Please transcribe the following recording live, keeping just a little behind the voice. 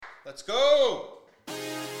Let's go.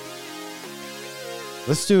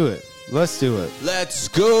 Let's do it. Let's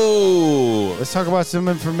go. Let's talk about some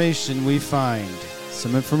information we find.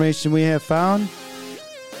 Some information we have found.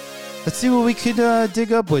 Let's see what we could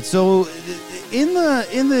dig up with. So, in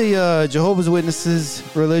the Jehovah's Witnesses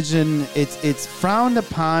religion, it's frowned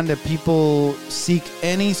upon that people seek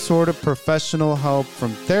any sort of professional help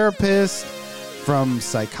from therapists, from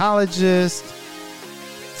psychologists,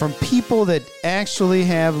 from people that actually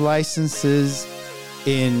have licenses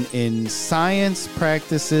in science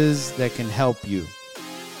practices that can help you.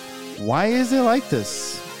 Why is it like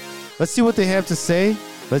this? Let's see what they have to say.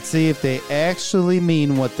 Let's see if they actually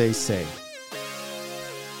mean what they say.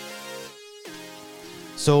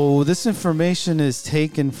 So this information is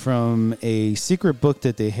taken from a secret book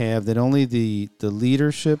that they have that only the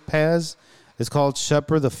leadership has. It's called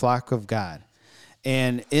Shepherd the Flock of God.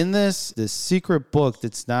 And in this secret book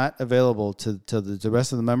that's not available to the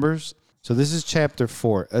rest of the members. So this is chapter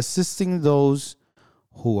 4, assisting those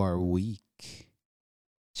who are weak.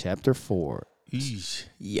 Chapter 4.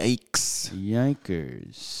 Yikers.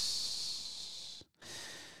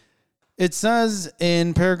 It says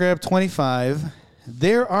in paragraph 25,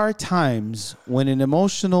 there are times when an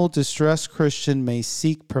emotional distressed Christian may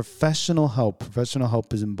seek professional help. Professional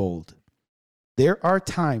help is in bold. There are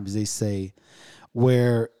times, they say,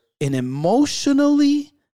 where an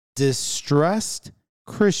emotionally distressed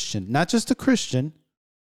Christian, not just a Christian,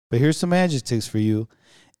 but here's some adjectives for you.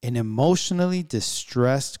 An emotionally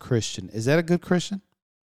distressed Christian. Is that a good Christian?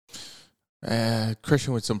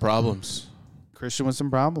 Christian with some problems. Christian with some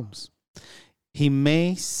problems. He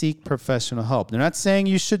may seek professional help. They're not saying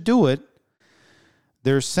you should do it.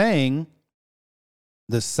 They're saying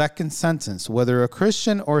the second sentence, whether a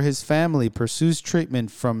Christian or his family pursues treatment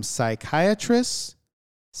from psychiatrists,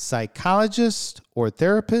 psychologists, or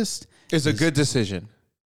therapists, is a good decision.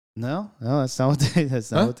 No, that's not what they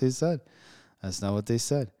said. That's not what they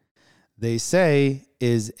said. They say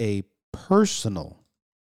is a personal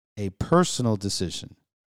decision.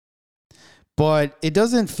 But it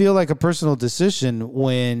doesn't feel like a personal decision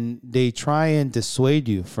when they try and dissuade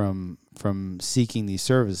you from seeking these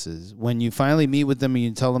services. When you finally meet with them and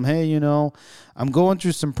you tell them, hey, I'm going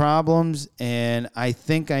through some problems and I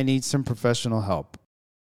think I need some professional help.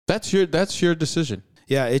 That's your decision.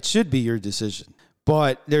 Yeah, it should be your decision.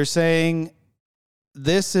 But they're saying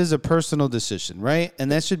this is a personal decision, right?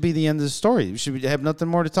 And that should be the end of the story. We should have nothing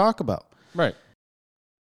more to talk about. Right.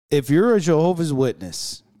 If you're a Jehovah's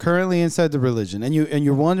Witness currently inside the religion and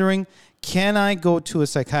you're wondering, can I go to a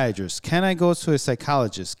psychiatrist? Can I go to a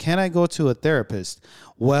psychologist? Can I go to a therapist?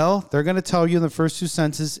 Well, they're going to tell you in the first two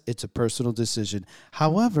sentences, it's a personal decision.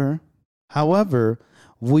 However,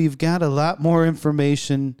 we've got a lot more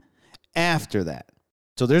information after that.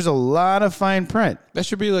 So there's a lot of fine print. That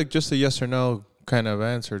should be like just a yes or no kind of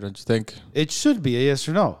answer, don't you think? It should be a yes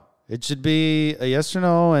or no. It should be a yes or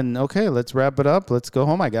no, and okay, let's wrap it up. Let's go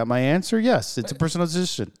home. I got my answer. Yes, it's a personal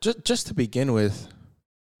decision. Just to begin with,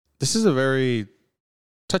 this is a very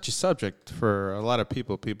touchy subject for a lot of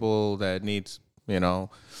people that needs, and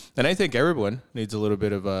I think everyone needs a little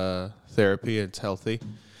bit of therapy. It's healthy.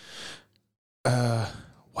 Why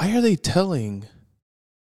are they telling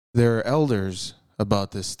their elders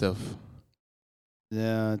about this stuff?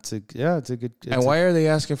 Yeah, it's a good. And why are they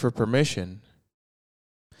asking for permission?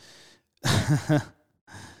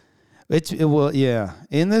 Yeah.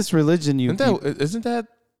 In this religion, isn't that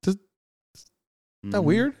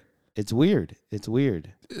weird? It's weird. It's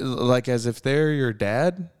weird. Like as if they're your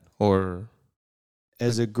dad, or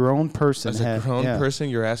as a grown person. Person,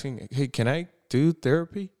 you're asking, hey, can I do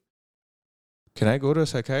therapy? Can I go to a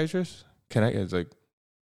psychiatrist? It's like,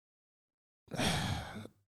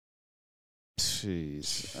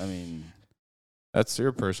 jeez. I mean, that's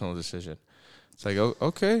your personal decision. It's like, oh,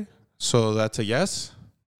 okay. So that's a yes?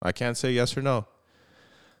 I can't say yes or no.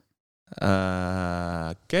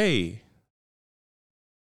 Okay.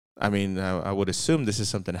 I mean, I would assume this is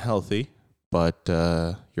something healthy, but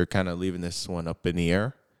you're kind of leaving this one up in the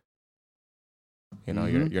air.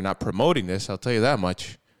 You're not promoting this, I'll tell you that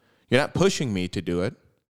much. You're not pushing me to do it,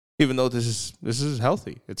 even though this is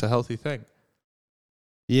healthy. It's a healthy thing.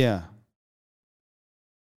 Yeah.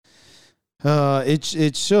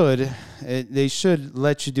 It should. They should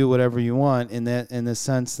let you do whatever you want in the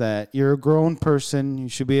sense that you're a grown person. You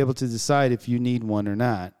should be able to decide if you need one or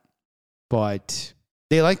not. But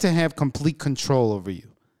they like to have complete control over you.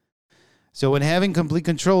 So in having complete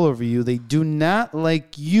control over you, they do not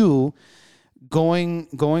like you going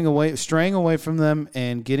away, straying away from them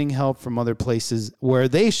and getting help from other places where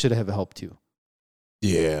they should have helped you.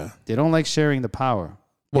 Yeah. They don't like sharing the power.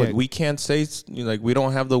 What, Yeah. we can't say, like, we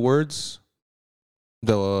don't have the words?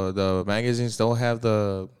 The magazines don't have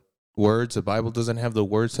the words? The Bible doesn't have the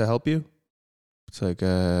words to help you? It's like,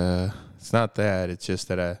 it's not that. It's just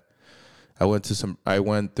that I'm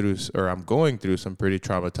going through some pretty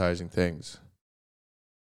traumatizing things.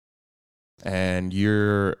 And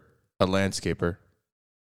you're a landscaper.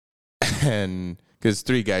 And because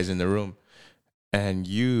 3 guys in the room, and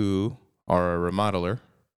you are a remodeler,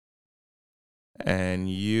 and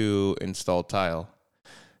you install tile,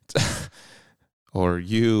 or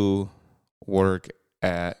you work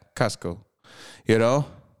at Costco,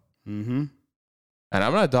 Mm-hmm. And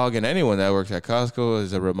I'm not dogging anyone that works at Costco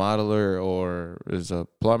as a remodeler or as a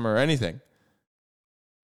plumber or anything.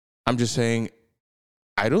 I'm just saying,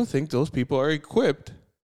 I don't think those people are equipped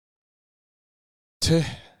to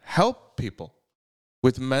help people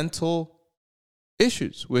with mental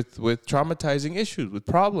issues, with traumatizing issues, with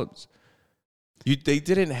problems. They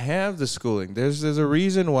didn't have the schooling. There's a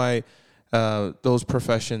reason why those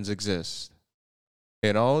professions exist.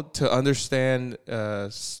 To understand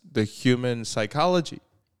the human psychology.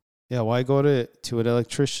 Yeah, why go to an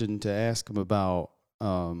electrician to ask him about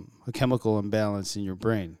a chemical imbalance in your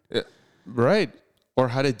brain? Right. Or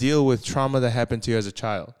how to deal with trauma that happened to you as a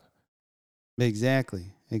child. Exactly.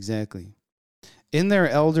 In their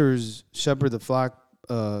Elders Shepherd the Flock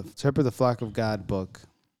of God book,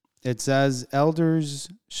 it says elders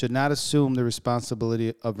should not assume the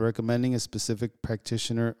responsibility of recommending a specific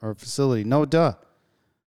practitioner or facility. No, duh.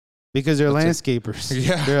 Because they're landscapers.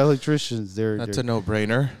 They're electricians. That's a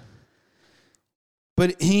no-brainer.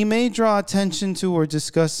 But he may draw attention to or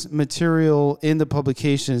discuss material in the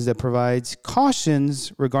publications that provides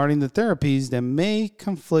cautions regarding the therapies that may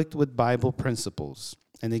conflict with Bible principles.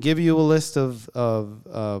 And they give you a list of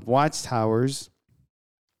watchtowers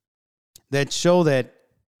that show that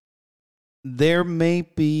there may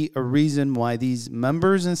be a reason why these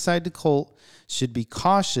members inside the cult should be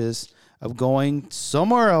cautious of going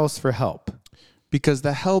somewhere else for help. Because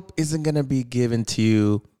the help isn't going to be given to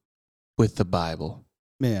you with the Bible.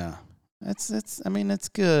 Yeah. It's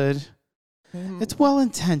good. It's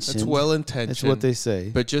well-intentioned. It's well-intentioned. That's what they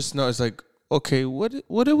say. But just know, it's like, okay,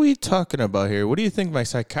 what are we talking about here? What do you think my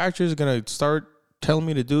psychiatrist is going to start telling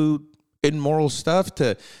me to do immoral stuff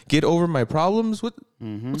to get over my problems?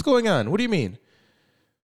 What's going on? What do you mean?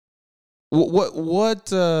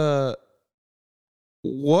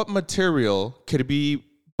 What material could be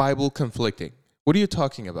Bible conflicting? What are you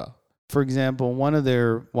talking about? For example, one of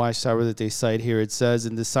their Watchtower that they cite here, it says,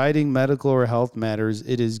 in deciding medical or health matters,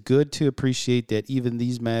 it is good to appreciate that even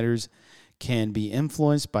these matters can be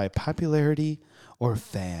influenced by popularity or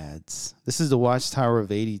fads. This is the Watchtower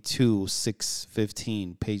of 82,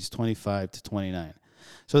 615, page 25 to 29.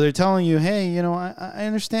 So they're telling you, hey, I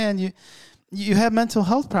understand you have mental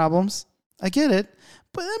health problems. I get it.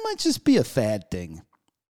 But that might just be a fad thing.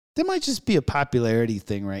 That might just be a popularity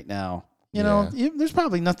thing right now. There's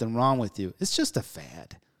probably nothing wrong with you. It's just a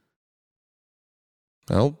fad.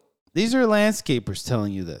 Well, these are landscapers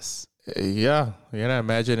telling you this. Yeah.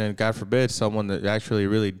 Imagine, and God forbid, someone that actually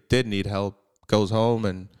really did need help goes home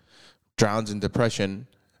and drowns in depression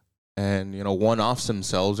and, one-offs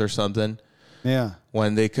themselves or something. Yeah.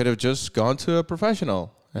 When they could have just gone to a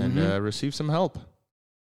professional and received some help.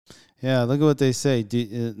 Yeah, look at what they say. They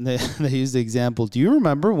use the example. Do you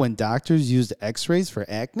remember when doctors used x-rays for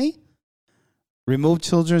acne? Removed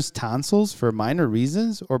children's tonsils for minor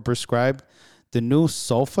reasons, or prescribed the new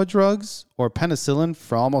sulfa drugs or penicillin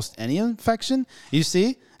for almost any infection? You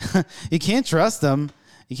see? You can't trust them.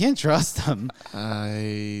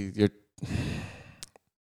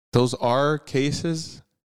 Those are cases,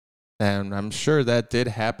 and I'm sure that did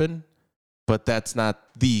happen, but that's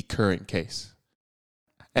not the current case.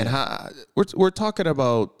 And we're talking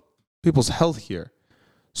about people's health here.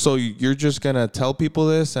 So you're just going to tell people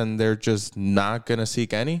this and they're just not going to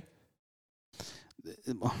seek any?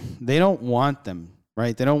 They don't want them,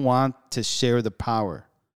 right? They don't want to share the power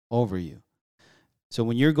over you. So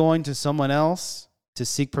when you're going to someone else to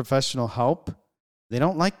seek professional help, they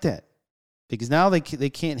don't like that because now they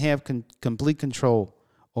can't have complete control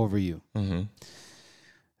over you. Mm-hmm.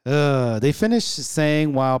 They finish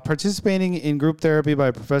saying, while participating in group therapy by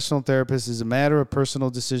a professional therapist is a matter of personal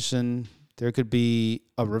decision, there could be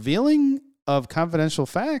a revealing of confidential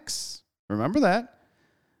facts. Remember that.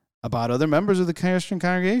 About other members of the Christian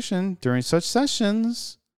congregation during such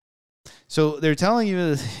sessions. So they're telling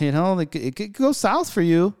you, it could go south for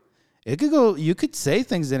you. You could say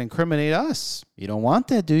things that incriminate us. You don't want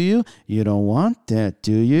that, do you? You don't want that,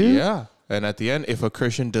 do you? Yeah. And at the end, if a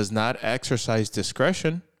Christian does not exercise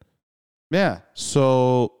discretion. Yeah.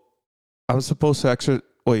 So I'm supposed to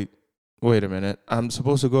wait a minute. I'm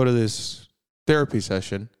supposed to go to this therapy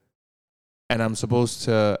session, and I'm supposed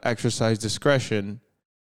to exercise discretion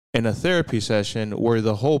in a therapy session where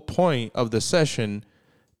the whole point of the session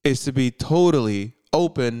is to be totally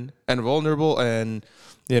open and vulnerable and,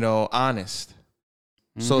 honest,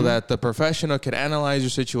 so that the professional can analyze your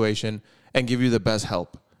situation and give you the best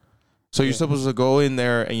help. So you're supposed to go in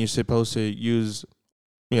there and you're supposed to use,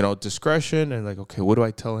 discretion and like, okay, what do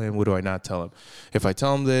I tell him? What do I not tell him? If I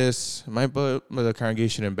tell him this, it might put the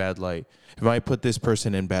congregation in bad light. It might put this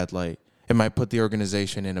person in bad light. It might put the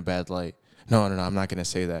organization in a bad light. No, I'm not going to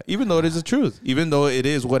say that. Even though it is the truth. Even though it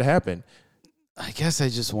is what happened. I guess I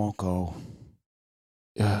just won't go.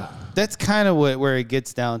 Yeah. That's kind of where it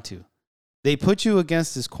gets down to. They put you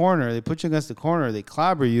against this corner. They put you against the corner. They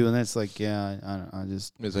clobber you, and that's like, I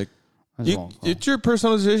just won't go. It's your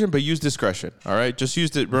personal decision, but use discretion. All right, just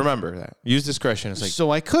remember that. Use discretion. It's like,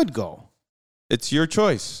 so I could go. It's your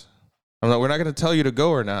choice. We're not going to tell you to go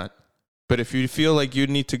or not. But if you feel like you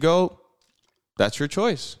need to go, that's your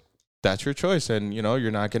choice. That's your choice, and you're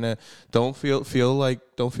not gonna. Don't feel like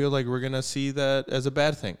we're gonna see that as a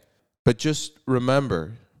bad thing. But just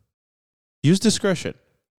remember, use discretion.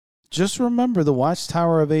 Just remember the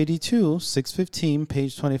Watchtower of 82, 615,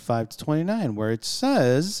 page 25 to 29, where it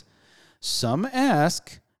says, "Some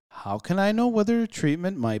ask, how can I know whether a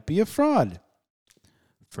treatment might be a fraud?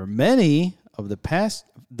 For many of the past,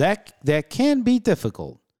 that can be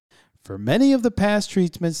difficult. For many of the past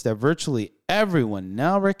treatments that virtually everyone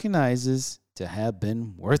now recognizes to have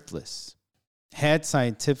been worthless, had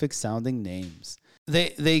scientific sounding names."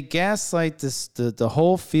 They gaslight the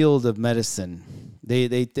whole field of medicine.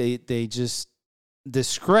 They just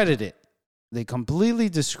discredit it. They completely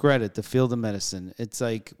discredit the field of medicine. It's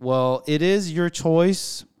like, well, it is your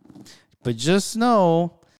choice, but just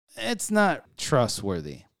know it's not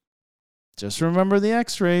trustworthy. Just remember the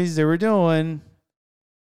x-rays they were doing.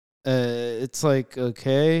 It's like,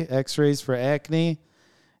 okay, x-rays for acne.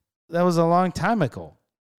 That was a long time ago.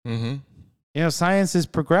 Mm-hmm. Science is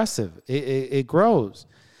progressive. It grows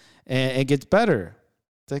and it gets better.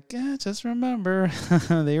 It's like, just remember,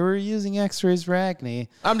 they were using x-rays for acne.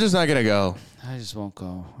 I'm just not going to go. I just won't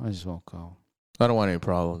go. I don't want any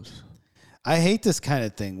problems. I hate this kind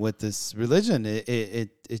of thing with this religion.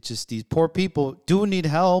 It just, these poor people do need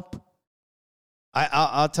help.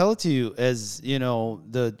 I'll tell it to you, as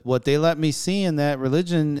what they let me see in that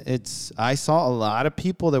religion. I saw a lot of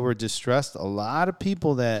people that were distressed, a lot of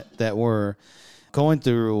people that were going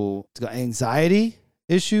through anxiety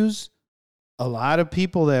issues, a lot of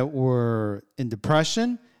people that were in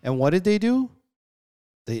depression. And what did they do?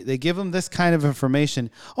 They give them this kind of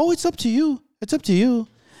information. Oh, it's up to you. It's up to you.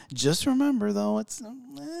 Just remember, though, it's not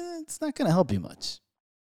going to help you much.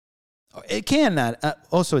 It cannot.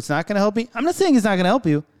 Also, it's not going to help me. I'm not saying it's not going to help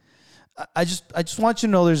you. I just want you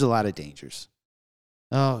to know there's a lot of dangers.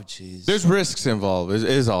 Oh, jeez. There's risks involved.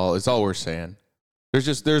 It's all we're saying.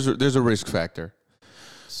 There's a risk factor.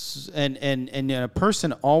 And a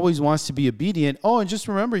person always wants to be obedient. Oh, and just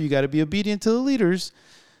remember, you got to be obedient to the leaders.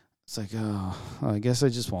 It's like, I guess I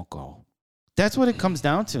just won't go. That's what it comes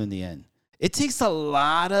down to in the end. It takes a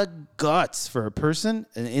lot of guts for a person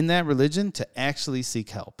in that religion to actually seek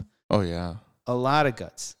help. Oh yeah, a lot of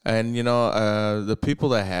guts. And the people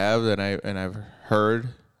that have, I've heard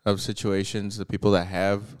of situations, the people that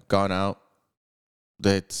have gone out,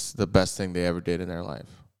 that's the best thing they ever did in their life.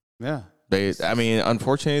 Yeah.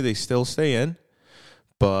 Unfortunately, they still stay in,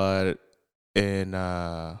 but in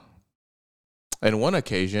one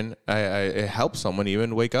occasion, it helped someone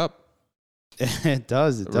even wake up. It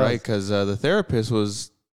does. Right, because the therapist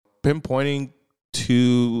was pinpointing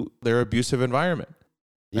to their abusive environment.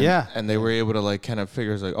 And they were able to kind of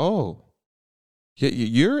figure, it's like, oh,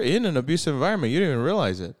 you're in an abusive environment. You didn't even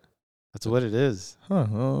realize it. That's what it is. Huh.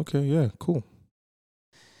 Oh, okay. Yeah. Cool.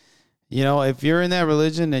 If you're in that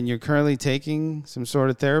religion and you're currently taking some sort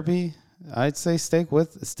of therapy, I'd say stick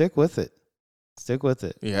with it. Stick with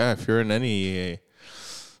it. Yeah. If you're in any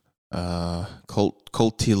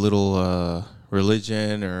culty little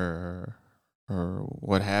religion or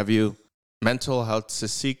what have you, mental health, to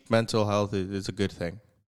seek mental health is a good thing.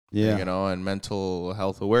 Yeah. And mental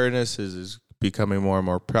health awareness is becoming more and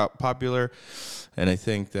more popular. And I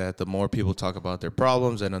think that the more people talk about their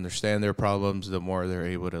problems and understand their problems, the more they're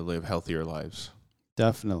able to live healthier lives.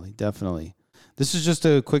 Definitely. This is just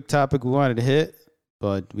a quick topic we wanted to hit,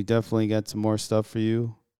 but we definitely got some more stuff for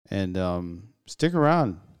you. And stick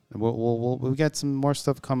around. We got some more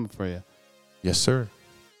stuff coming for you. Yes, sir.